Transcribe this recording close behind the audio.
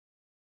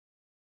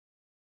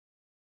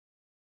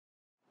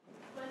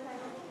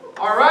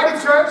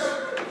Alrighty, church.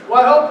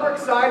 Well, I hope we're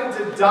excited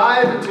to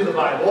dive into the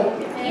Bible.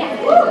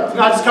 To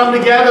not just come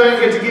together and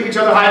get to give each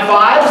other high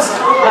fives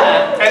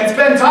and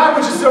spend time,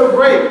 which is so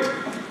great,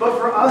 but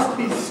for us to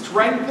be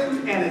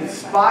strengthened and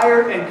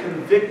inspired and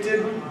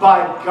convicted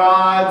by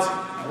God's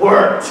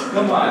Word.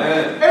 Come on.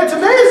 And it's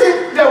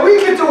amazing that we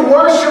get to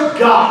worship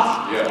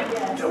God.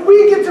 Yeah. That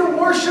we get to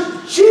worship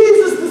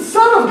Jesus, the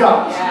Son of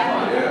God.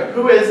 Yeah.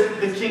 Who is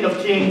the King of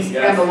Kings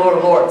Yes. and the Lord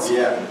of Lords.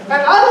 Yeah. And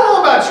I don't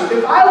know about you,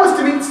 if I was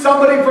to meet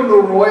somebody from the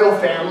royal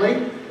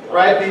family,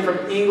 right, be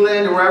from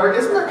England or wherever,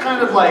 isn't there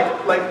kind of like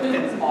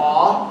an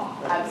awe?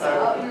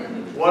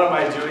 What am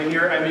I doing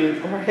here? I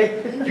mean,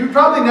 you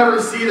probably never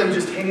see them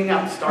just hanging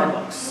out at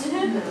Starbucks,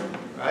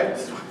 right?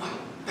 Wow,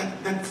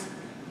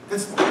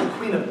 that's the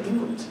Queen of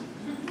England,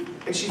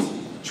 and she's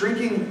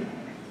drinking.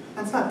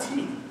 That's not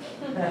tea.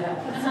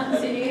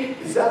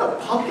 Is that a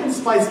pumpkin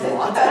spice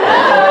latte?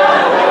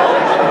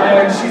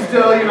 And she's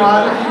still, you know,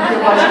 I don't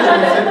know why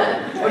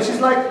she's but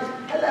she's like,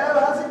 hello,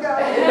 how's it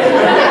going?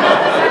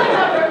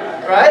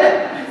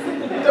 Right?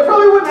 That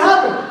probably wouldn't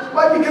happen.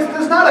 Why? Because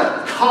there's not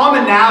a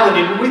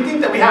commonality. When we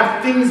think that we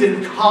have things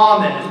in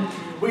common,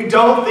 we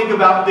don't think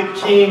about the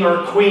king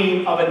or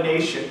queen of a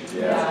nation.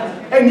 Yeah.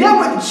 And yet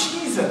with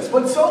Jesus,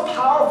 what's so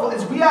powerful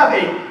is we have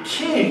a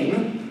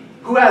king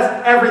who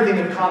has everything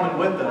in common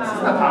with us.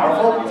 Isn't that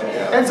powerful?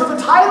 Yeah. And so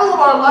the title of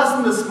our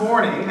lesson this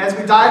morning, as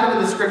we dive into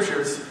the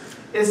scriptures,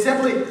 is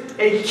simply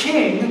a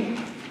king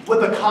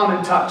with a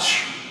common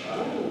touch.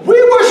 We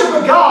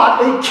worship a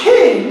God, a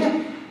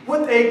king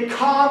with a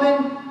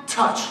common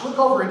touch. Look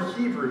over in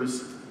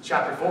Hebrews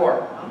chapter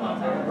 4.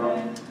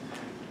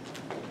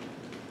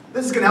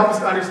 This is going to help us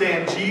to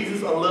understand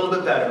Jesus a little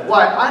bit better.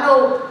 Why? I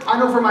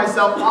know for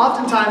myself,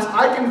 oftentimes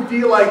I can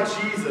feel like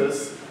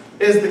Jesus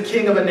is the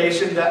king of a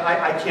nation that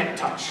I can't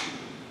touch.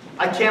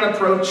 I can't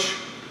approach.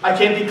 I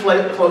can't be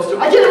close to.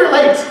 I can't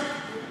relate.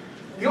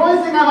 The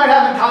only thing I might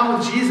have in common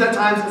with Jesus at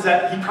times is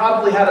that he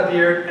probably had a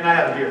beard and I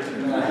have a beard.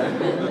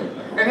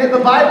 And yet the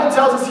Bible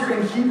tells us here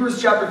in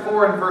Hebrews chapter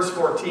 4 and verse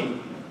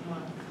 14.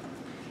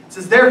 It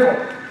says,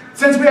 therefore,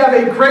 since we have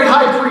a great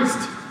high priest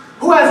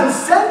who has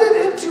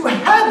ascended into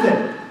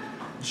heaven,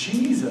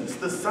 Jesus,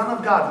 the Son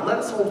of God, let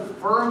us hold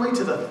firmly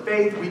to the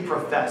faith we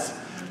profess.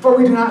 For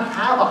we do not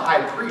have a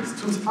high priest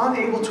who is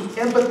unable to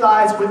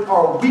empathize with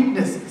our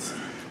weaknesses,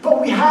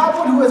 but we have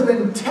one who has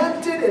been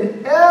tempted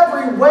in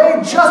every way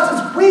just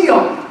as we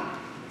are.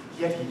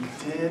 Yet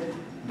he did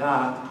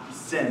not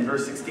sin.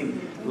 Verse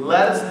 16.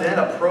 Let us then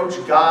approach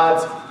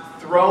God's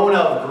throne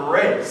of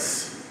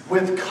grace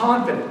with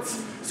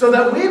confidence, so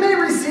that we may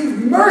receive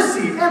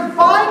mercy and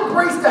find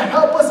grace to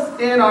help us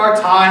in our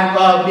time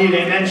of need.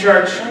 Amen,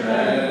 church?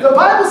 Amen. The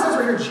Bible says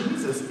right here,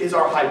 Jesus is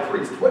our high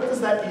priest. What does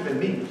that even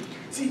mean?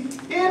 See,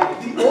 in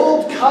the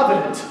old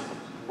covenant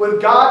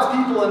with God's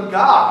people and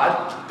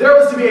God, there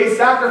was to be a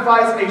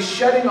sacrifice, a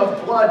shedding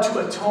of blood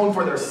to atone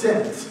for their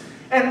sins.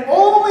 And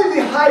only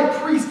the high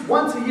priest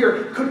once a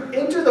year could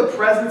enter the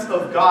presence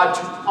of God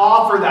to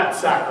offer that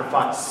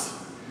sacrifice.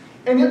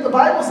 And yet the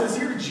Bible says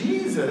here,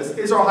 Jesus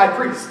is our high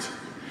priest.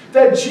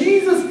 That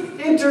Jesus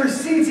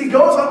intercedes, he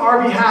goes on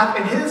our behalf,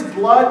 and his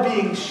blood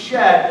being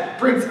shed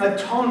brings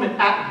atonement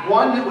at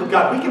one with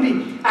God. We can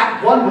be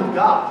at one with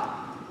God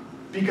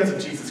because of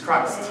Jesus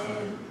Christ.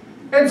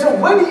 And so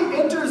when he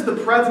enters the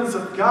presence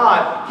of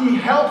God, he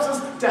helps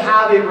us to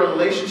have a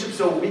relationship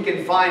so we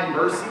can find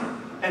mercy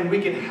and we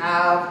can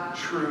have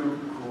true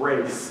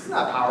grace. Isn't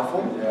that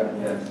powerful?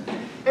 Yeah.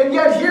 And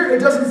yet here it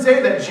doesn't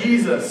say that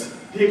Jesus,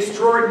 the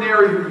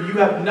extraordinary who you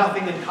have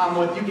nothing in common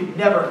with, you could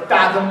never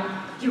fathom,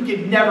 you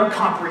could never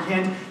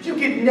comprehend, you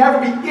could never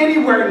be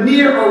anywhere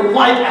near or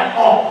like at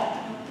all.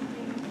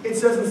 It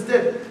says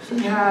instead, he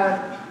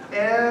had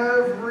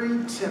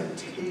every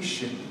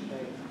temptation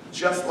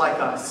just like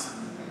us,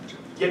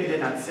 yet he did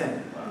not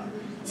sin.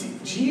 See,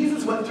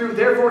 Jesus went through,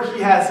 therefore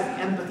he has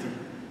empathy.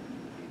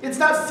 It's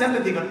not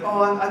sympathy, but,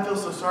 oh, I feel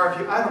so sorry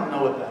for you. I don't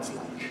know what that's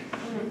like.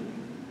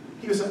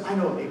 He goes, I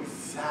know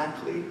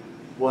exactly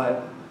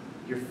what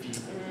you're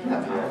feeling. Isn't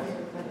that powerful?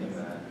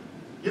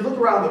 You look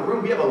around the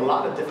room, we have a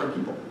lot of different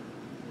people.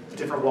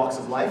 Different walks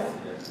of life,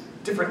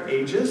 different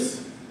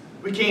ages.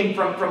 We came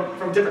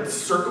from different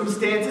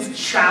circumstances,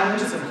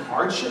 challenges and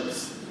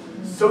hardships,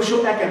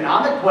 social,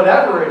 economic,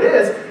 whatever it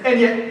is. And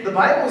yet the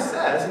Bible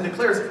says and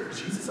declares,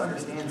 Jesus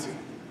understands you.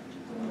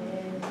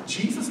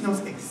 Jesus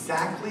knows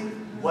exactly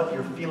what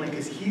you're feeling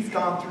because he's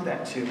gone through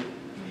that too.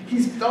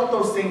 He's felt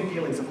those same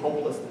feelings of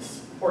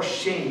hopelessness or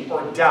shame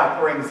or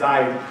doubt or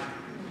anxiety.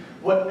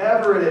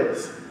 Whatever it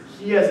is,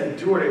 he has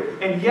endured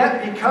it. And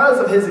yet, because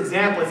of his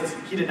example, it says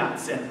he did not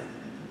sin.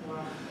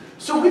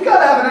 So we've got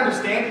to have an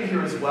understanding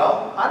here as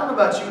well. I don't know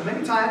about you,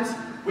 many times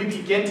we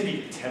begin to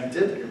be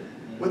tempted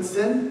with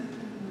sin.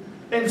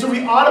 And so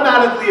we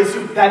automatically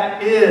assume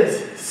that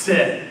is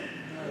sin.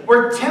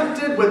 We're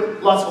tempted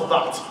with lustful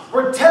thoughts.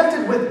 We're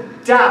tempted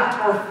with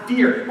doubt or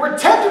fear. We're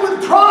tempted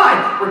with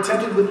pride. We're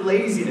tempted with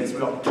laziness. We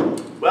go,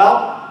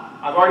 well,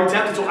 I've already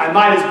tempted, so I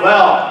might as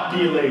well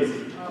be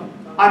lazy.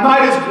 I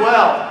might as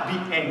well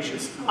be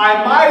anxious.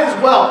 I might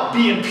as well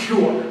be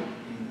impure.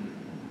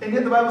 And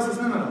yet the Bible says,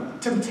 no.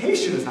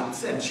 Temptation is not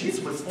sin.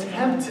 Jesus was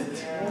tempted,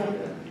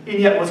 and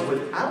yet was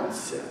without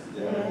sin.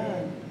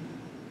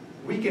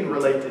 We can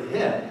relate to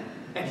him,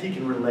 and he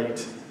can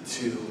relate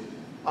to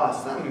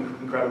us. Isn't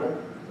that incredible?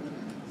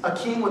 A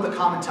king with a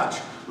common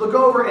touch. Look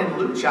over in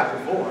Luke chapter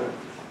 4.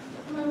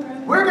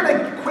 We're going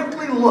to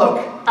quickly look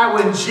at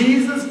when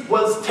Jesus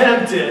was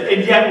tempted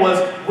and yet was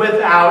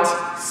without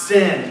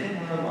sin.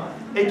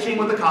 A king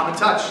with a common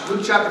touch.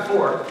 Luke chapter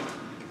 4.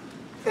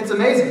 It's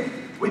amazing.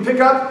 We pick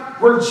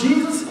up where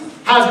Jesus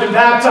has been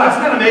baptized.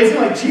 Isn't that amazing?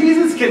 Like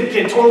Jesus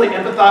can totally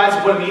empathize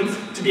with what it means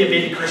to be a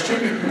baby Christian.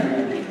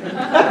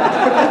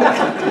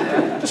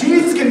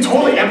 Jesus can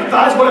totally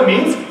empathize what it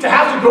means to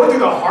have to go through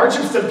the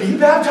hardships to be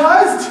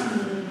baptized.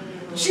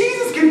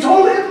 Jesus can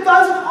totally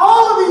empathize with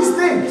all of these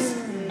things.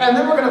 And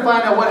then we're going to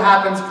find out what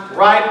happens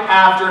right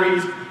after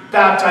he's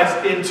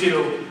baptized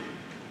into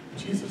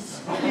Jesus.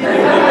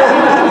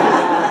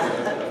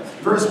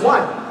 Verse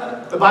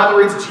 1. The Bible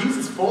reads,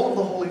 Jesus, full of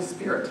the Holy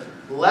Spirit,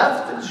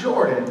 left the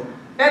Jordan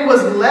and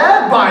was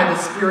led by the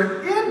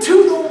Spirit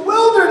into the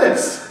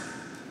wilderness,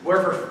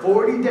 where for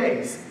 40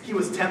 days he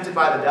was tempted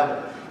by the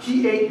devil.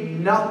 He ate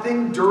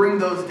nothing during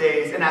those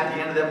days, and at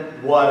the end of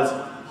them was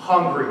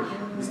hungry.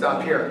 We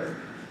stop here.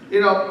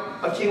 You know,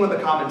 a king with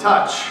a common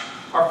touch.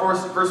 Our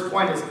first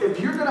point is, if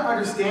you're going to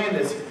understand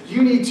this,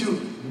 you need to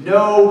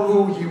know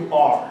who you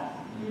are.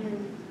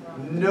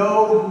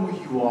 Know who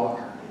you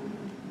are.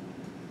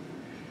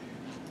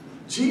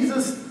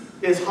 Jesus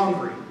is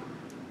hungry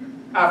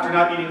after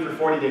not eating for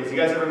 40 days. You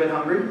guys ever been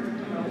hungry?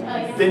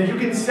 Then you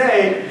can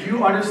say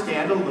you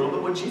understand a little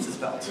bit what Jesus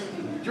felt.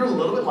 You're a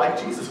little bit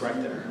like Jesus right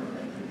there.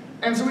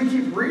 And so we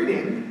keep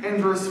reading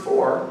in verse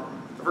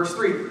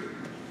 3.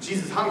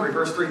 Jesus is hungry.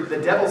 Verse 3,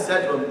 the devil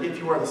said to him, if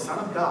you are the Son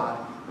of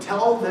God,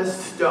 tell this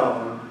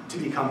stone to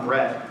become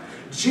bread.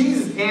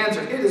 Jesus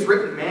answered, it is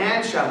written,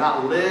 man shall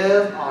not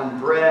live on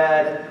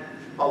bread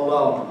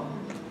alone.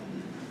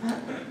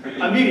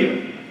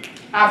 Immediately,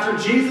 after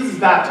Jesus is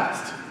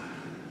baptized,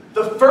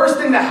 the first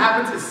thing that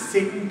happens is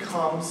Satan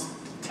comes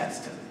to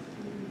test him.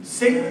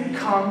 Satan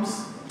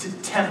comes to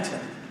tempt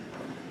him.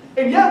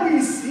 And yet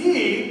we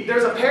see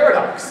there's a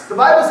paradox. The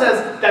Bible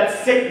says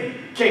that Satan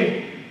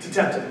came to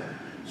tempt him.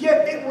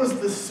 Yet it was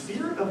the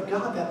Spirit of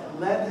God that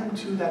led him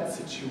to that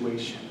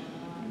situation.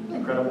 Isn't that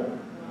incredible?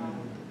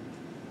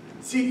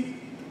 See,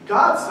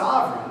 God's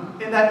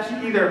sovereign in that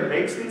he either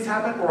makes things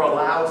happen or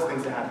allows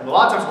things to happen. A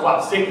lot of times,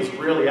 wow, Satan is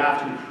really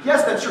after you.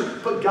 Yes, that's true.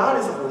 But God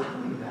is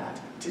allowing that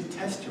to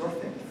test your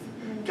faith.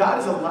 God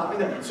is allowing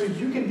that so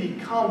you can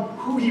become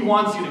who he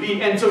wants you to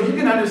be, and so you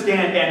can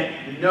understand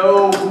and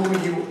know who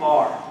you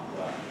are.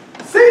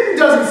 Satan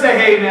doesn't say,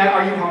 hey man,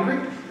 are you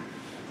hungry?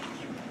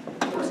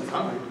 Of course he's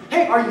hungry.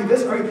 Hey, are you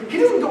this? Are you? He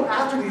doesn't go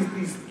after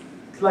these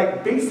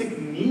like basic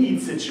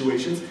need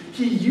situations.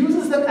 He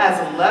uses them as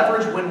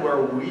leverage when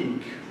we're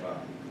weak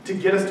to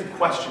get us to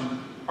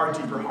question our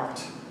deeper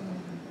heart.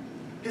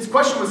 His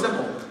question was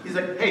simple. He's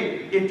like,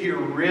 hey, if you're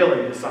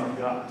really the Son of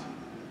God.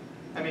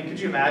 I mean, could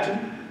you imagine? I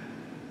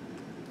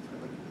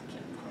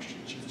can't question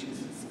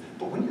Jesus.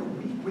 But when you're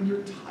weak, when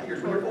you're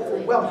tired, when you're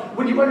overwhelmed,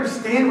 when you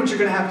understand what you're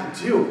going to have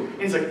to do,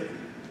 and he's like,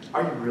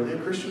 are you really a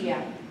Christian?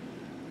 Yeah.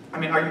 I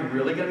mean, are you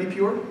really going to be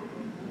pure?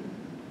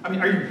 I mean,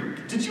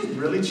 did you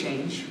really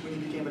change when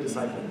you became a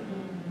disciple?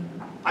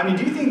 I mean,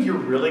 do you think you're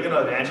really going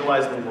to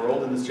evangelize the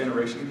world in this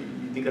generation?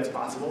 Do you think that's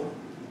possible?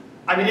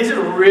 I mean, is it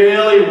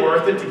really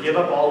worth it to give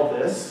up all of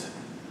this?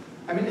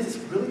 I mean, is this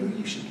really who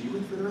you should be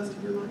with for the rest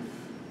of your life?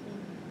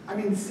 I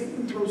mean,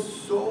 Satan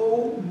throws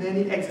so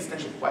many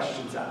existential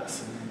questions at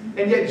us.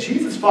 And yet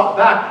Jesus fought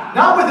back,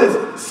 not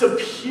with his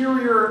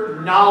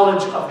superior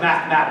knowledge of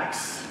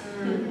mathematics,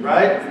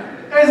 right?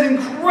 His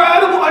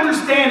incredible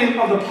understanding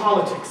of the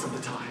politics of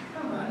the time.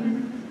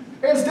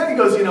 Instead he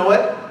goes, you know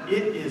what?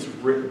 It is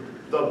written.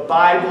 The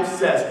Bible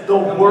says, the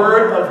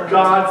Word of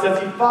God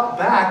says. He fought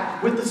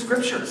back with the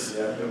Scriptures.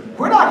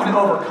 We're not going to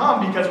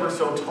overcome because we're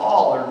so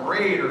tall or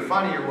great or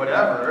funny or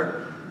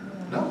whatever.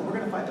 No, we're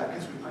going to fight back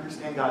because we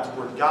understand God's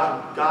Word.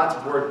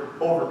 God's Word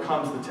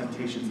overcomes the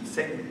temptations of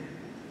Satan.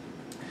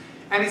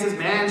 And he says,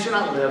 man should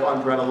not live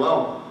on bread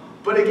alone.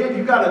 But again,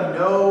 you've got to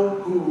know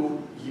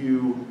who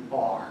you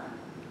are.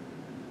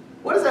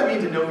 What does that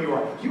mean to know who you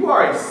are? You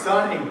are a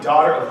son, a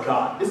daughter of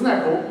God. Isn't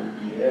that cool?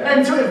 Yeah.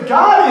 And so if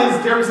God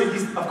is, dare we say,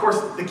 he's, of course,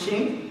 the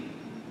king,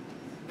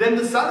 then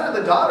the son or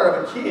the daughter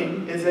of a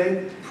king is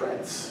a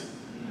prince,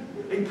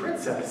 a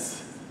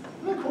princess.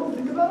 Isn't that cool to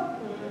think about?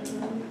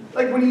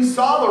 Like when you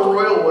saw the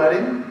royal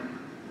wedding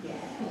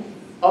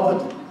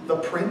of the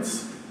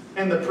prince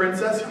and the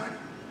princess, you're like,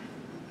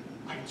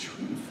 I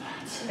dreamed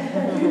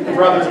that. The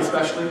brothers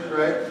especially,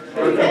 right?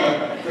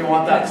 They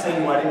want that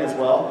same wedding as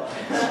well.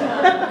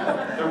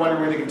 They're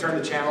wondering where they can turn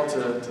the channel to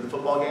the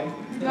football game.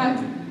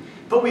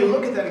 But we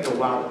look at that and go,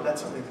 wow,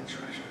 that's something to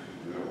treasure.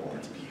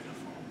 That's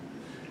beautiful.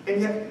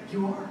 And yet,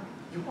 you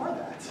are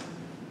that.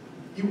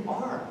 You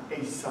are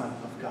a son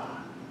of God,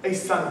 a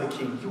son of the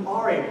king. You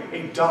are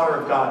a daughter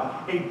of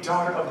God, a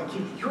daughter of the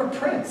king. You're a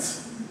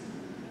prince.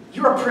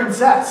 You're a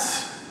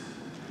princess.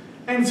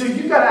 And so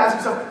you've got to ask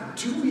yourself,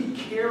 do we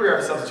carry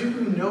ourselves? Do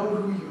you know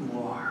who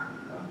you are?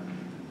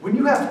 When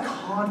you have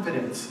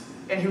confidence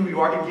in who you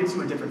are, it gives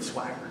you a different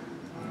swagger.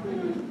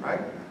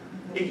 Right?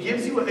 It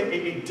gives you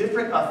a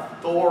different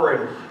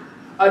authority,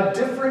 a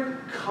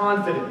different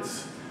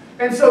confidence.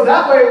 And so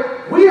that way,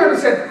 we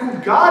understand who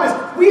God is.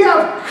 We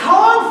have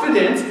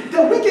confidence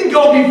that we can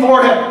go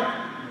before Him.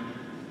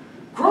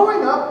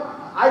 Growing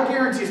up, I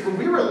guarantee you, when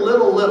we were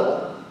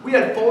little, we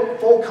had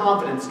full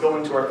confidence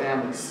going to our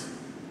families.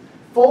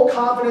 Full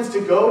confidence to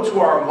go to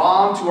our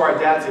mom, to our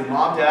dad, and say,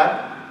 Mom,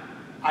 Dad,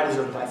 I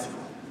deserve a bicycle.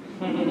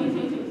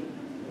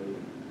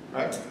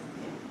 Right?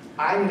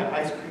 I need an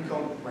ice cream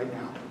cone right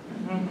now.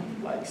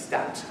 Like,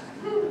 stat.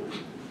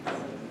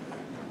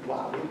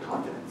 Wow, we have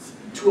confidence.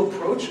 To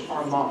approach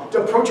our mom,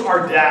 to approach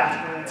our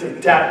dad, say,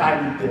 Dad,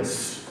 I need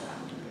this.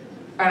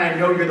 And I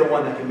know you're the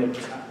one that can make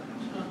this happen.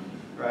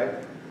 Right?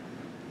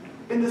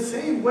 In the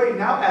same way,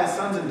 now as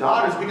sons and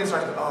daughters, we can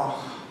start to go,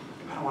 oh,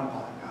 I don't want to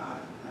bother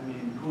God. I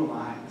mean, who am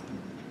I?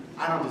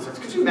 I don't deserve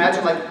this. Could you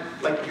imagine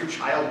like your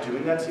child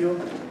doing that to you?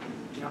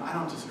 You know, I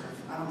don't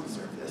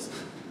deserve this.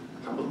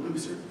 I'm a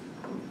loser.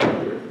 I'm a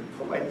failure.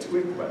 What am I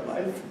doing with my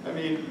life? I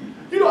mean,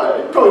 you know,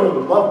 I probably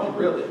wouldn't love me,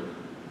 really.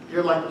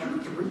 You're like, you're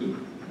 3.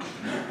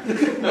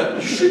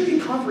 You should be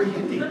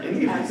comprehending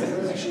any of these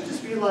things. You should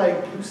just be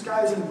like, blue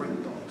skies and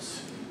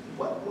rainbows.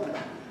 What?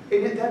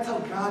 And that's how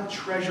God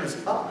treasures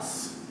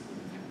us.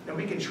 And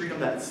we can treat Him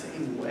that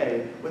same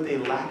way with a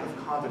lack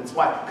of confidence.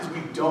 Why? Because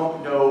we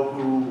don't know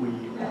who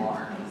we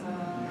are.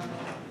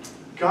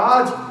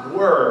 God's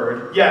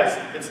Word, yes,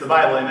 it's the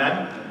Bible,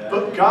 amen?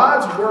 But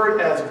God's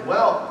Word as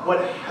well,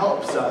 what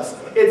helps us,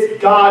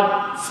 it's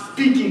God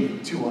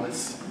speaking to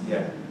us.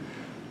 Yeah.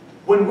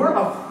 When we're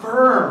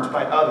affirmed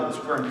by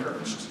others, we're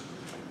encouraged.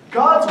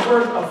 God's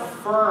Word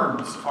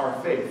affirms our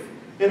faith.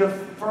 It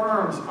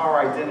affirms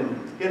our identity.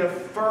 It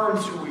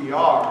affirms who we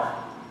are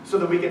so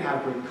that we can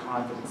have great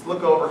confidence.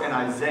 Look over in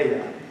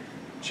Isaiah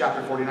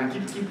chapter 49.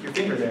 Keep your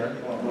finger there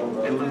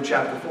in Luke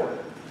chapter 4.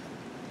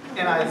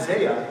 In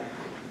Isaiah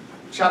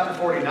chapter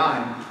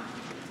 49,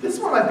 this is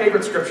one of my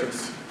favorite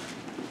scriptures.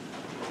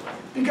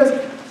 Because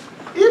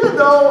even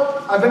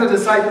though I've been a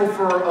disciple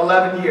for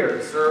 11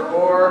 years,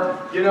 or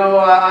you know,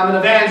 I'm an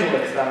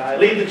evangelist, I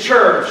lead the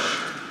church,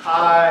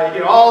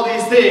 all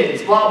these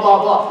things, blah,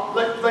 blah,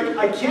 blah. Like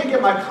I can't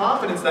get my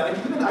confidence that,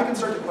 and even I can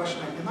start to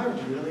question, am I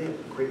really a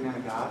great man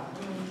of God?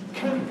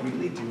 Can I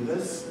really do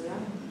this?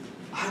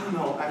 I don't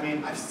know. I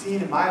mean, I've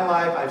seen in my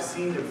life, I've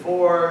seen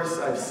divorce,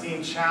 I've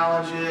seen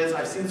challenges,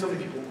 I've seen so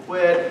many people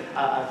quit,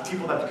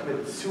 people that have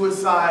committed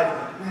suicide.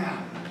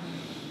 Man,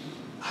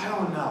 I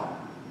don't know.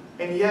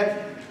 And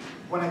yet,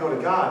 when I go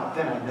to God,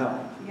 then I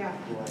know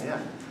who I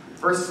am.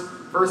 Verse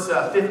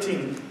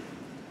 15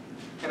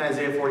 in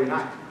Isaiah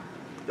 49.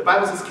 The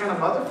Bible says, can a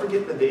mother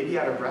forget the baby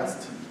at her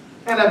breast,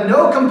 and have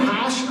no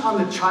compassion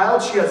on the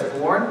child she has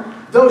born?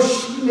 Though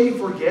she may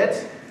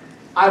forget,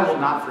 I will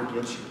not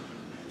forget you.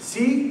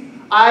 See,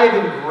 I have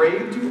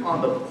engraved you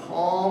on the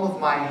palm of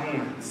my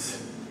hands.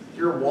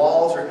 Your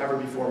walls are ever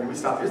before me. We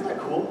stop. Isn't that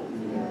cool?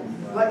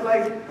 Yes.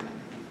 Like,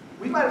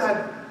 we might have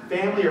had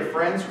family or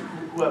friends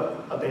who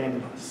have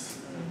abandoned us.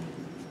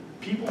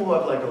 People who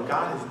have oh,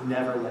 God has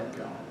never let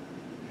go.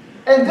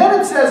 And then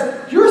it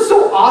says, you're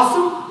so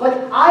awesome. Like,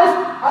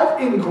 I've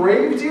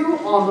engraved you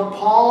on the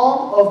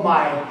palm of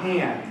my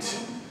hand.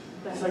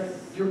 It's like,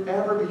 you're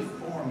ever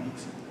before me.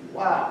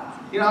 Wow.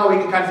 You know how we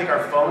can kind of take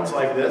our phones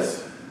like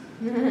this?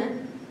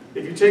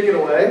 If you take it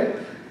away,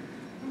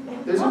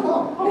 there's your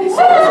palm. So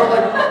before,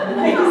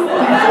 I know,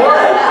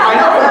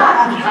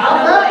 we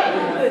have that.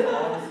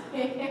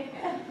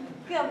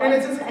 And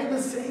it's just in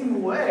the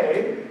same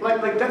way,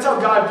 like that's how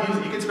God views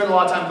it. You can spend a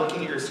lot of time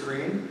looking at your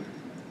screen.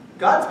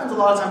 God spends a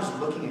lot of time just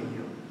looking at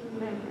you.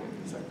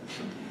 He's like,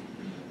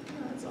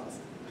 that's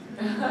awesome.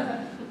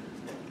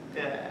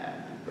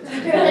 Yeah.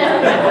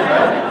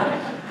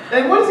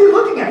 And what is He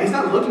looking at? He's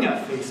not looking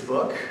at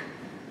Facebook.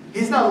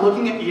 He's not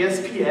looking at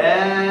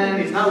ESPN.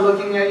 He's not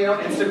looking at,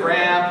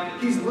 Instagram.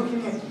 He's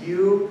looking at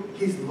you.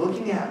 He's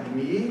looking at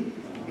me.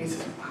 And He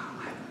says, wow,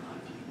 I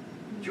love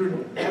you. You're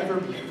never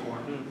before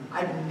me.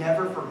 I've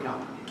never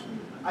forgotten you.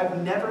 I've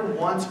never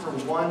once for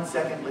 1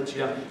 second let you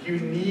down. You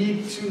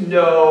need to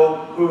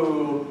know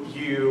who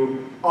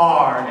you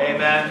are.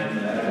 Amen?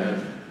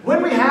 Amen.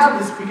 When we have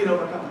this, we can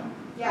overcome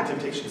the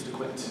temptations to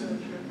quit.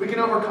 We can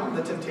overcome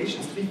the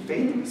temptations to be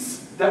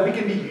faithless, that we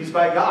can be used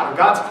by God, or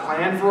God's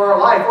plan for our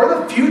life, or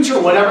the future,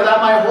 whatever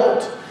that might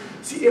hold.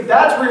 See, if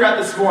that's where you're at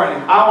this morning,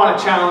 I want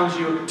to challenge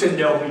you to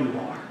know who you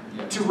are,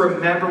 to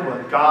remember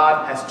what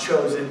God has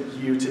chosen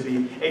you to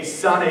be, a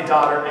son, a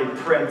daughter, a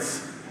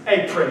prince,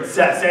 a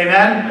princess.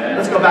 Amen? Amen.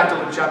 Let's go back to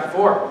Luke chapter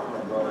 4.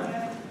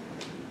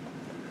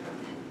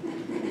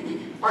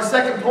 Our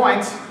second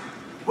point,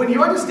 when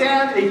you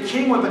understand a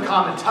king with a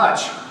common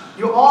touch,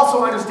 you'll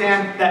also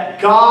understand that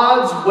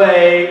God's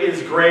way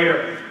is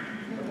greater.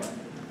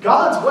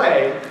 God's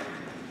way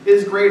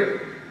is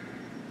greater.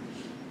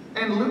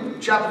 In Luke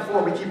chapter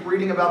 4, we keep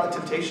reading about the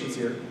temptations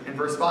here in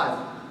verse 5.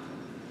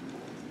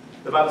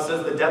 The Bible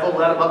says the devil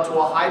led him up to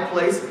a high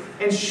place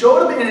and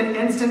showed him in an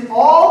instant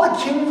all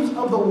the kingdoms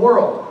of the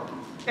world.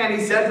 And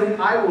he said to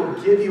him, I will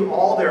give you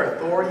all their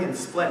authority and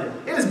splendor.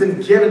 It has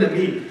been given to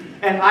me,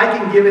 and I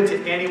can give it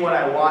to anyone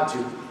I want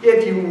to.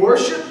 If you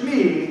worship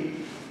me,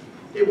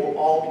 it will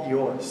all be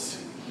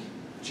yours.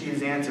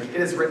 Jesus answered,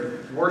 it is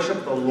written,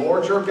 worship the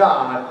Lord your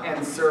God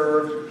and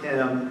serve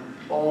him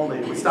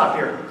only. We stop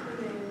here.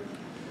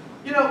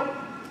 You know,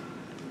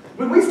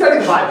 when we study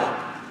the Bible,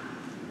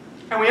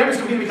 and we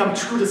understood we become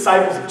true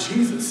disciples of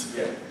Jesus,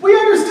 we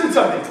understood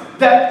something,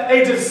 that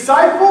a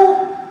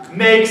disciple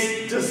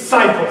makes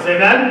disciples.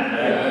 Amen?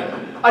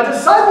 Amen? A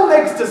disciple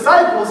makes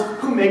disciples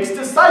who makes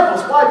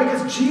disciples. Why?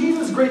 Because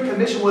Jesus' great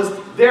commission was,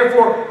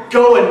 therefore,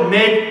 go and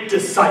make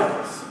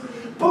disciples.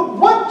 But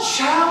what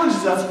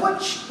challenges us,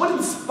 what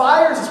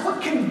inspires us,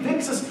 what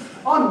convicts us,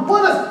 on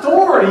what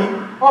authority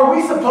are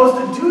we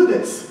supposed to do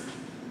this?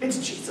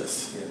 It's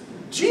Jesus.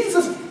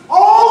 Jesus,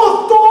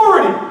 all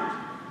authority,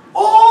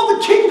 all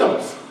the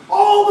kingdoms,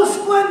 all the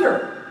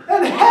splendor,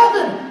 and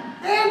heaven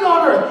and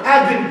on earth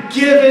have been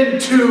given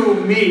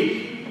to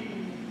me.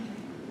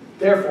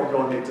 Therefore,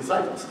 go and make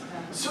disciples.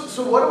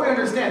 So what do we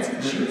understand?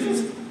 See,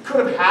 Jesus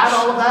could have had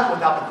all of that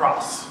without the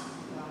cross.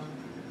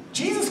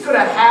 Jesus could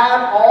have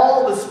had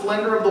all the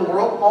splendor of the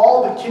world,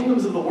 all the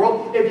kingdoms of the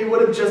world, if he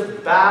would have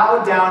just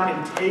bowed down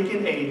and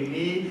taken a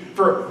knee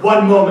for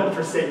one moment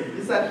for Satan.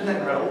 Isn't that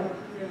incredible?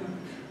 Yeah.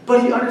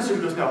 But he understood,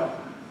 he goes, no,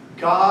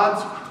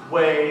 God's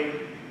way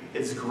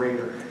is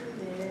greater.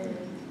 Yeah.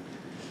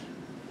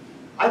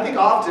 I think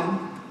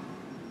often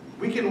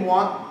we can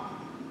want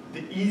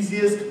the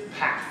easiest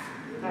path,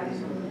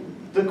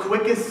 the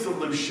quickest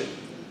solution.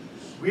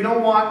 We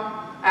don't want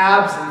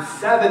abs in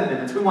 7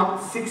 minutes. We want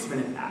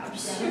 6-minute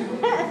abs.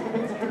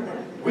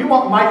 We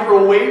want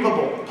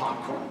microwavable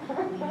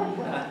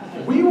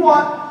popcorn. We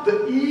want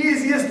the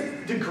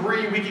easiest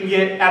degree we can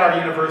get at our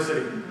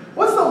university.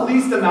 What's the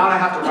least amount I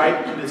have to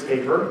write in this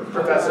paper,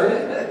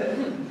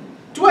 Professor?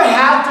 Do I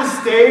have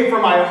to stay for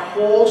my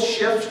whole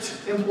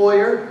shift,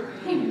 employer?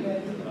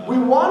 We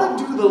want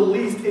to do the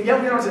least, and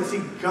yet we don't understand.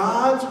 See,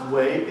 God's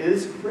way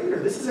is greater.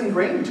 This is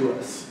ingrained to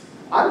us.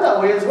 I'm that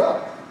way as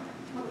well.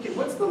 Okay,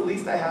 what's the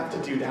least I have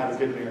to do to have a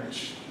good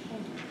marriage?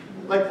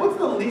 Like, what's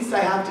the least I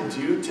have to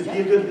do to be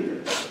a good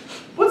leader?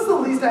 What's the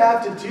least I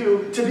have to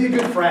do to be a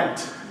good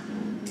friend?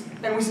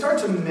 And we start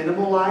to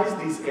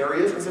minimalize these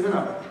areas and say,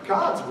 no,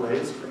 God's way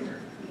is greater.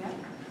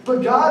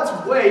 But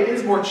God's way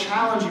is more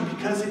challenging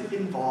because it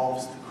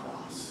involves the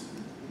cross.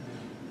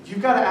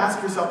 You've got to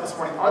ask yourself this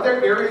morning, are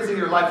there areas in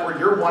your life where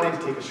you're wanting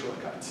to take a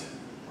shortcut?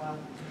 Wow.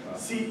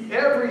 See,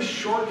 every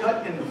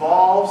shortcut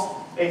involves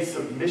a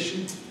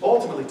submission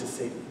ultimately to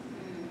Satan.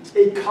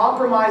 A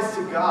compromise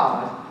to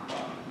God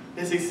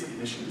is a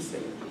submission to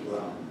Satan.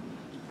 Wow.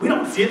 We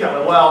don't see it that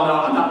way. Well, no,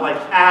 I'm not like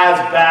as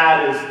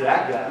bad as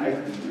that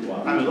guy.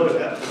 Wow. I mean, look at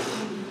that.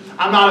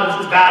 I'm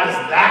not as bad as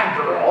that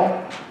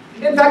girl.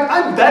 In fact,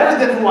 I'm better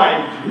than who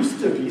I used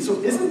to be,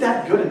 so isn't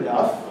that good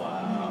enough?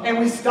 Wow. And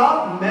we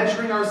stop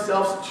measuring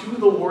ourselves to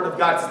the Word of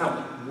God. It says,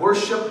 no,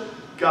 worship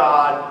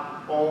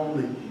God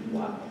only.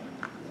 Wow.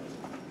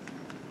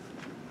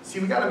 See,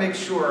 we got to make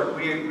sure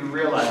we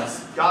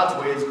realize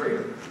God's way is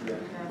greater. Yeah.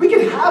 We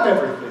can have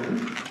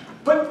everything,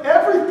 but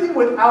everything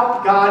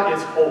without God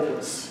is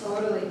hopeless.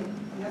 Totally.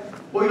 Yep.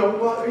 Well, you know,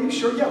 well, are you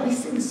sure? Yeah, we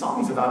sing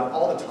songs about it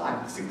all the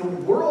time. See, the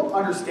world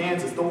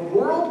understands this. The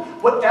world,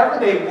 whatever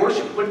they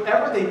worship,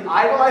 whatever they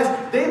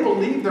idolize, they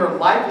believe their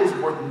life is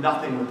worth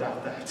nothing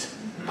without that.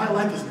 My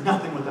life is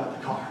nothing without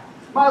the car.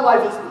 My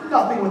life is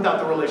nothing without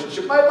the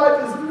relationship. My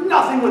life is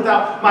nothing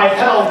without my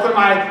health or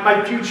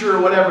my future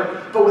or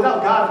whatever. But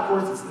without God, of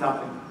course, it's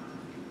nothing.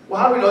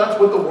 Well, how do we know that's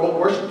what the world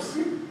worships?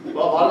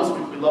 Well, a lot of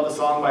us, we love the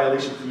song by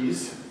Alicia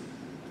Keys.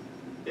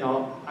 You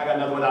know, I got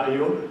nothing without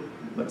you.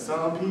 But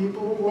some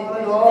people want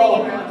it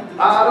all.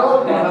 I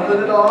don't want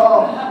nothing at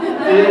all.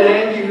 It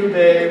ain't you,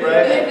 babe,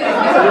 right?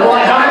 Some people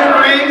want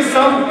diamond rings,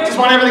 some just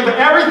want everything. But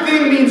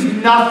everything means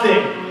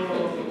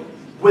nothing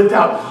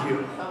without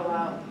you.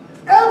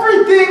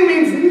 Everything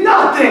means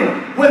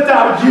nothing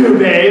without you,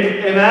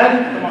 babe.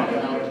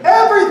 Amen?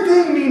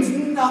 Everything means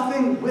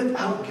nothing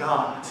without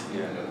God.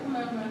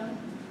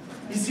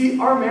 You see,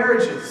 our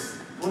marriages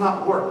will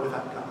not work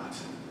without God.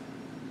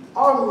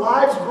 Our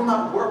lives will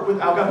not work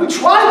without God. We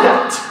tried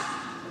that,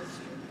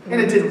 and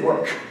it didn't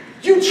work.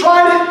 You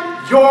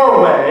tried it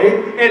your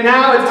way, and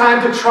now it's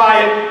time to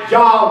try it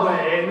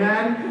Yahweh.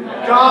 Amen?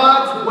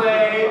 God's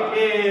way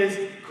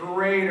is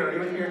greater. You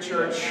with me, your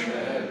church?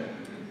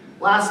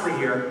 Lastly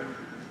here,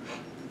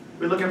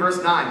 we look at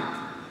verse 9.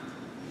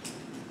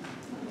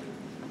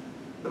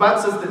 The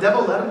Bible says, the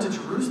devil led him to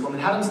Jerusalem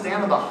and had him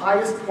stand on the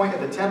highest point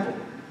of the temple.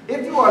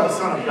 If you are the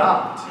Son of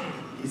God,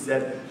 he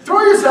said,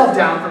 throw yourself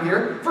down from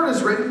here, for it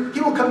is written, he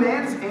will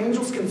command his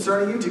angels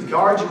concerning you to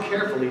guard you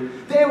carefully.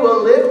 They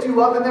will lift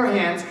you up in their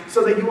hands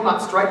so that you will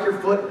not strike your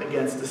foot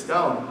against a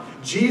stone.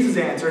 Jesus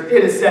answered,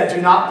 it is said,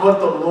 do not put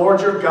the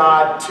Lord your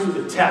God to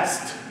the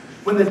test.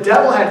 When the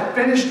devil had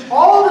finished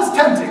all his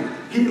tempting,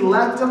 he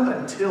left him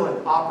until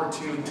an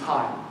opportune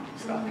time.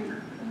 Stop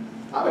here.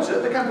 I bet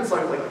you that kind of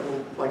sounds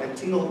like like a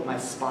tingle in my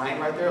spine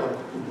right there, like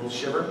a little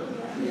shiver.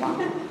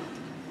 Wow.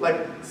 Like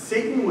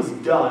Satan was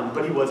done,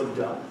 but he wasn't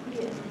done.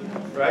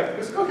 Right? He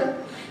was like, okay,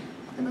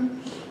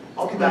 amen.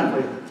 I'll be back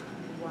later.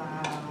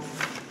 Wow.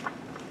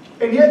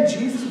 And yet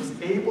Jesus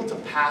was able to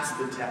pass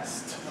the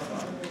test.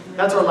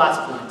 That's our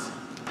last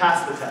point.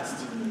 Pass the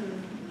test.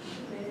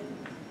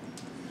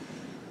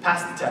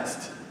 Pass the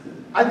test.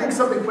 I think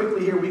something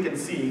quickly here we can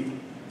see.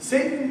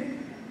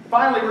 Satan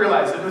finally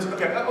realized it was,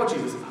 okay, oh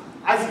Jesus,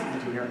 I see what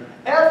you're doing here.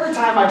 Every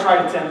time I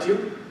try to tempt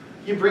you,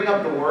 you bring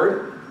up the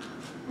word.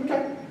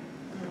 Okay.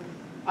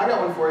 I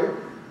got one for you.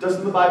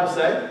 Doesn't the Bible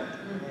say?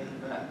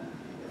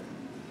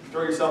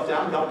 Throw yourself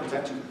down, God will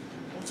protect you.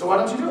 So why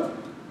don't you do it?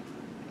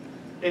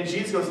 And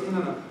Jesus goes,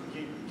 no.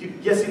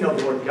 Yes, you know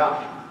the word of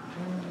God,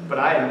 but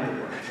I am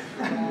the word.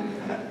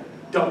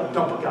 Don't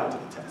put God to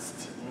the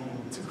test.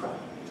 It's incredible.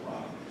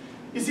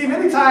 You see,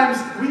 many times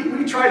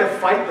we try to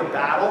fight the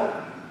battle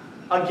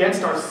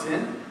against our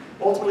sin,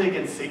 ultimately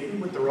against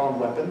Satan, with the wrong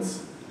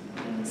weapons.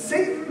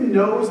 Satan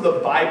knows the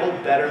Bible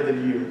better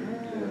than you.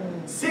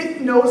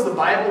 Satan knows the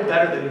Bible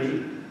better than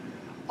me.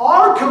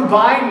 Our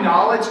combined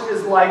knowledge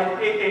is like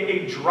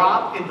a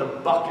drop in the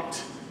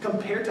bucket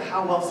compared to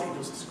how well Satan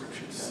knows the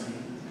Scriptures.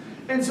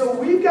 And so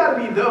we've got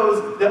to be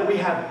those that we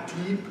have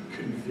deep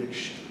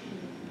conviction.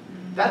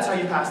 That's how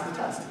you pass the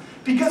test.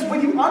 Because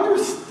when you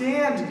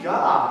understand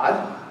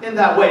God in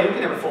that way, you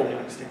can never fully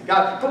understand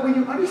God, but when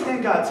you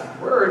understand God's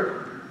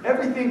Word,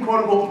 everything,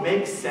 quote unquote,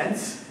 makes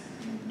sense,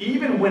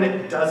 even when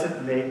it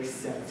doesn't make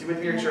sense. You with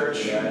me, your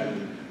church? Yeah.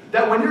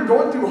 That when you're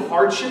going through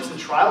hardships and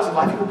trials in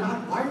life, you go,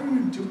 God, why are you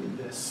doing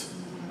this?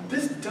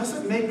 This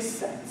doesn't make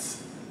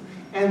sense.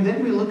 And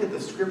then we look at the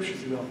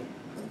Scriptures and go,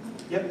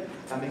 yep,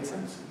 that makes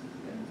sense.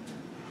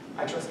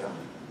 I trust God.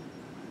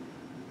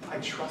 I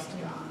trust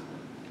God.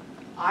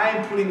 I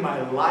am putting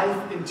my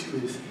life into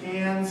His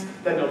hands,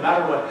 that no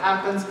matter what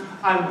happens,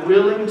 I'm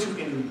willing to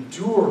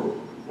endure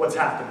what's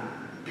happening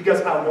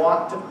because I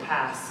want to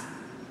pass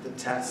the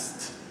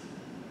test.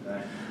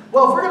 Right.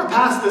 Well, if we're going to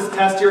pass this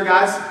test here,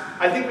 guys,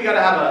 I think we got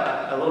to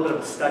have a little bit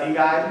of a study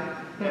guide.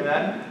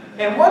 Amen?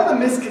 And one of the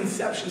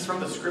misconceptions from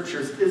the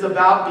Scriptures is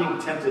about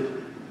being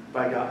tempted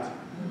by God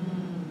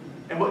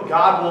and what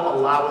God will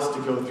allow us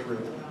to go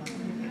through.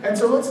 And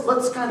so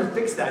let's kind of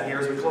fix that here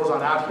as we close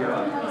on out here.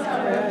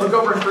 Look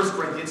over in 1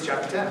 Corinthians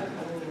chapter 10.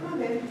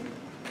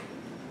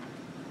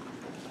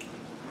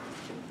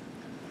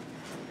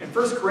 In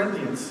 1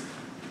 Corinthians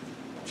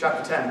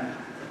chapter 10,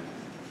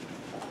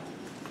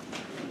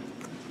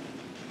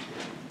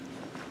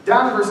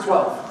 down to verse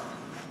 12.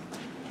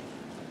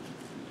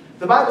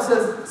 The Bible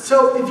says,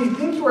 so if you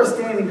think you are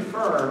standing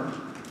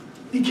firm,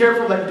 be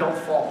careful that you don't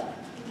fall.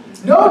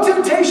 No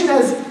temptation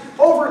has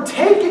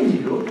overtaken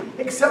you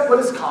except what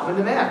is common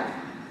to man.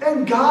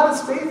 And God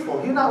is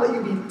faithful. He will not let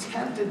you be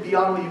tempted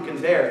beyond what you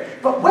can bear.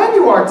 But when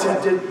you are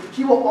tempted,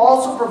 He will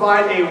also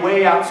provide a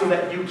way out so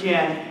that you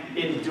can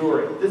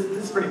endure it. This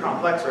is pretty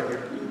complex right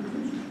here.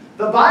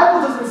 The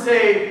Bible doesn't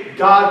say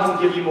God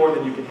won't give you more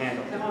than you can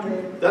handle.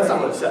 That's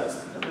not what it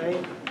says.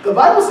 The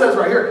Bible says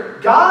right here,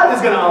 God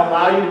is going to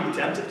allow you to be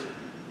tempted.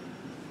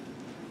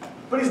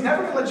 But He's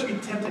never going to let you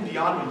be tempted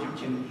beyond what you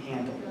can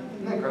handle.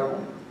 Isn't that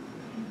incredible?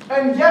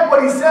 And yet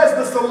what He says,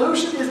 the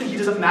solution isn't He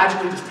doesn't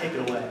magically just take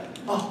it away.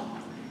 Oh,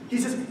 He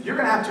says you're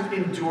going to have to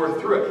endure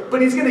through it.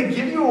 But He's going to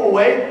give you a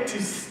way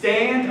to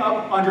stand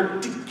up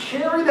under, to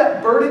carry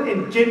that burden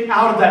and get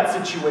out of that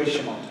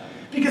situation.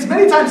 Because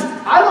many times,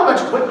 I don't know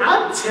about you, when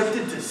I'm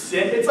tempted to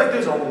sin, it's like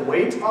there's a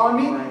weight on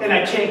me and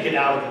I can't get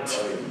out of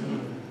it.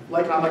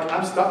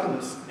 I'm stuck in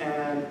this,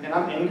 and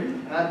I'm angry,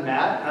 and I'm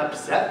mad, and I'm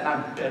upset, and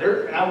I'm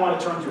bitter, and I want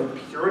to turn to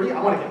impurity.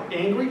 I want to get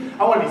angry.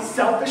 I want to be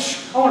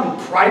selfish. I want to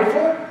be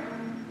prideful.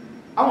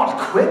 I want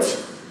to quit.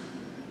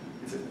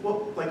 It's like,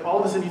 well, like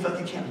all of a sudden you feel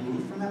like you can't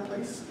move from that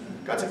place.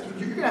 God's like,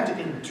 you're going to have to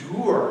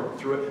endure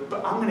through it,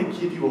 but I'm going to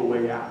give you a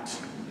way out.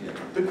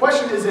 The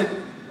question isn't,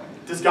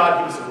 does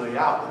God give us a way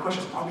out? The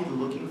question is, are we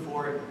looking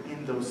for it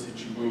in those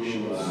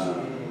situations?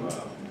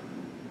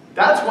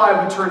 That's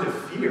why we turn to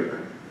fear.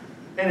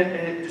 And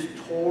it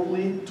just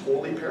totally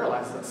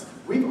paralyzes us.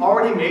 We've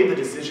already made the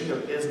decision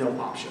there is no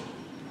option.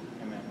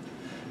 Amen.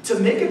 To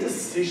make a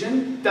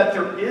decision that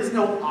there is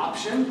no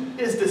option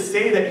is to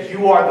say that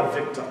you are the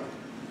victim.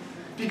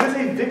 Because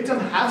a victim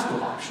has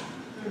no option.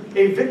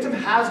 A victim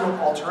has no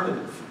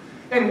alternative.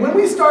 And when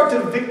we start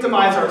to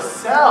victimize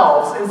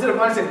ourselves, instead of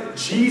understanding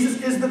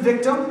Jesus is the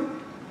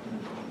victim,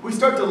 we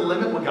start to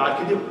limit what God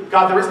can do.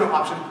 God, there is no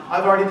option.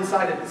 I've already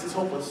decided this is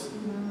hopeless.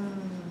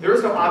 There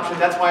is no option.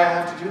 That's why I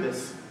have to do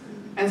this.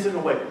 And so, no,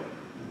 wait,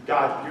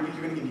 God, you're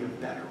going to give me a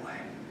better way.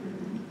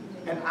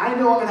 And I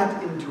know I'm going to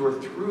have to endure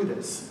through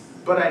this,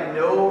 but I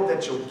know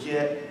that you'll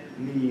get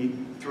me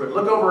through it.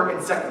 Look over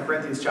in 2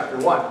 Corinthians chapter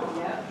 1.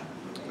 Yeah.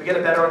 We get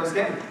a better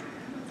understanding.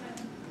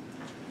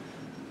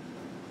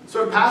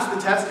 So to pass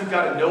the test, you've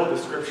got to know the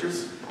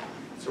Scriptures.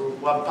 So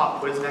we'll have a pop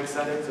quiz next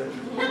Sunday. So,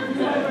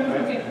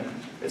 right?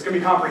 It's going to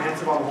be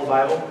comprehensive on the whole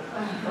Bible.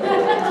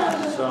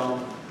 So,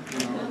 you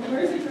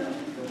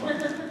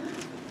know.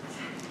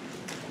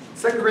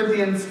 2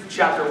 Corinthians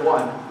chapter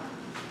 1.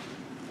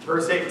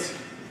 Verse 8. It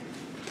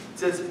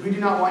says, we do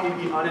not want you to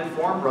be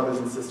uninformed, brothers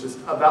and sisters,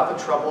 about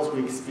the troubles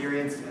we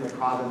experienced in the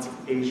province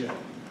of Asia.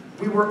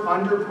 We were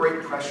under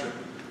great pressure,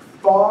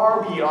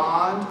 far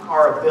beyond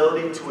our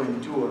ability to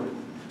endure,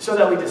 so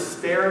that we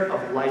despaired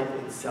of life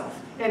itself.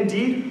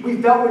 Indeed,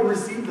 we felt we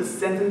received the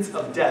sentence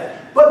of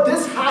death. But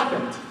this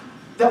happened,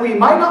 that we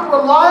might not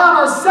rely on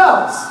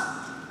ourselves,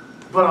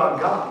 but on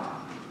God,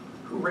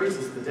 who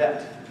raises the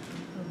dead.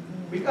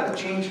 We've got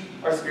to change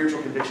our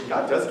spiritual conviction.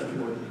 God does give you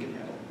more than you can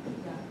handle.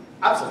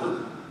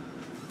 Absolutely.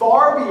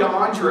 Far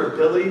beyond your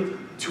ability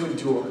to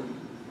endure.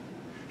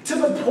 To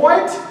the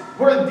point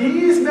where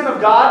these men of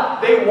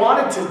God, they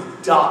wanted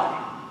to die.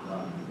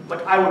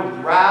 Like, I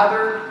would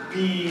rather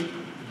be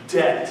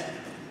dead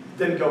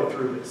than go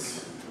through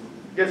this.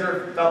 You guys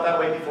ever felt that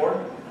way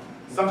before?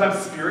 Sometimes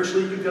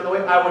spiritually you can feel that way.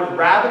 I would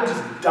rather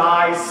just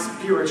die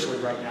spiritually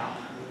right now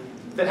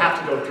than have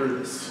to go through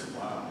this.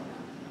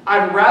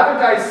 I'd rather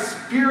die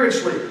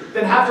spiritually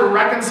than have to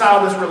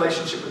reconcile this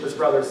relationship with this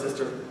brother or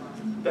sister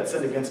that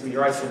sinned against me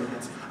or I sinned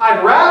against.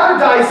 I'd rather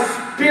die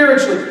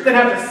spiritually than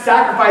have to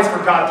sacrifice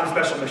for God through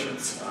special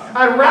missions.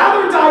 I'd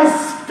rather die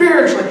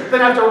spiritually than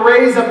have to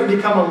raise up and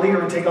become a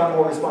leader and take on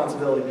more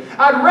responsibility.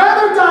 I'd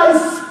rather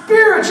die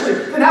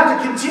spiritually than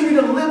have to continue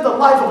to live the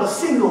life of a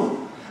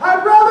single.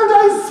 I'd rather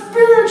die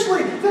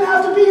spiritually than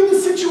have to be in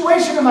this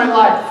situation in my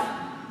life.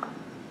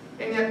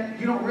 And yet,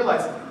 you don't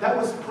realize that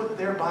was put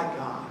there by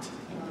God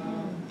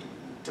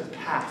to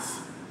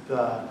pass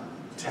the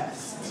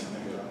test.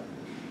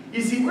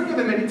 You see, we're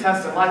given many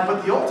tests in life,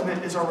 but the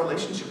ultimate is our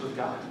relationship with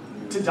God.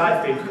 To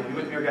die faithfully. You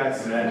with me here,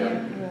 guys?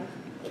 Amen.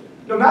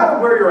 No matter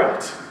where you're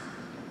at,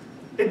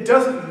 it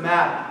doesn't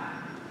matter.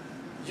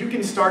 You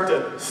can start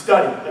to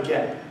study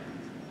again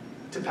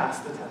to pass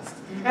the test.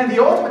 And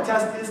the ultimate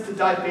test is to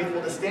die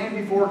faithful, to stand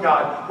before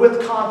God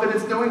with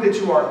confidence, knowing that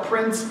you are a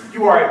prince,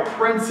 you are a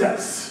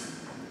princess.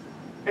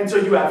 And so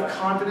you have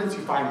confidence,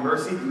 you find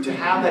mercy, to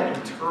have that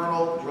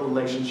eternal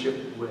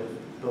relationship with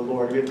the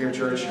Lord. You with me here,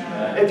 church?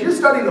 If you're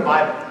studying the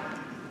Bible,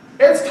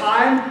 it's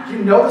time,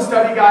 you know the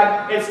study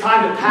guide, it's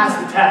time to pass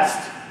the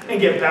test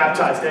and get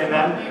baptized.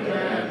 Amen?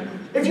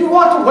 Amen. If you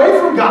walked away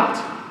from God,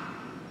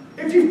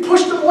 if you've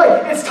pushed him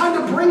away, it's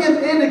time to bring him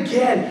in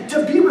again,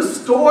 to be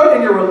restored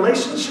in your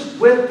relationship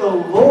with the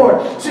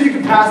Lord so you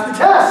can pass the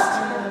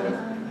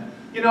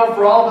test. You know,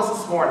 for all of us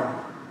this morning,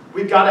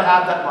 we've got to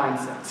have that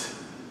mindset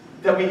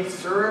that we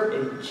serve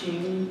a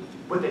king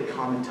with a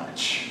common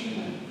touch.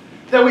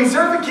 That we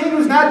serve a king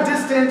who's not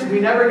distant, we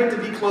never get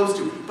to be close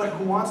to, but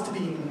who wants to be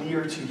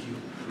near to you,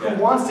 who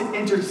wants to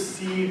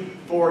intercede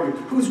for you,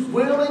 who's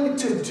willing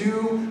to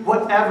do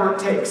whatever it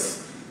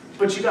takes.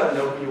 But you got to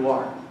know who you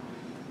are.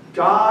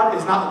 God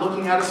is not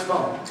looking at his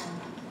phone.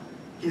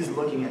 He's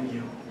looking at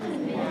you.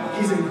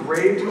 He's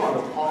engraved you on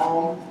the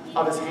palm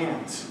of his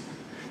hands.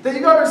 That you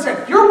got to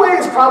understand, your way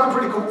is probably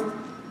pretty cool.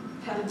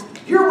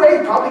 Your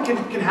way probably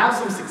can have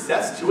some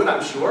success to it,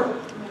 I'm sure.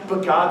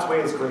 But God's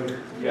way is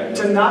greater.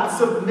 To not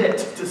submit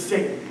to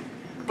Satan,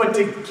 but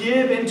to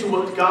give into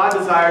what God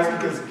desires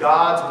because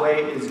God's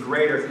way is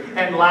greater.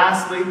 And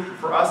lastly,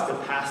 for us to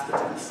pass the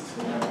test.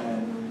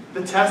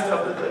 The test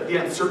of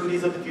the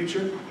uncertainties of the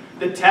future.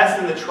 The test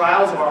and the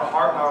trials of our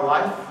heart and our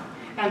life.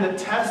 And the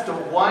test to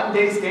one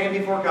day stand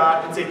before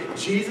God and say,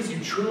 Jesus, you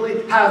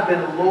truly have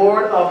been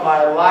Lord of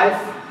my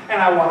life, and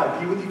I want to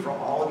be with you for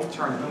all of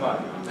eternity.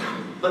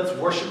 Let's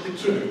worship the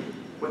King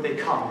with a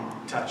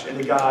common touch. And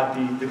to God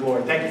be the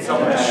glory. Thank you so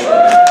much.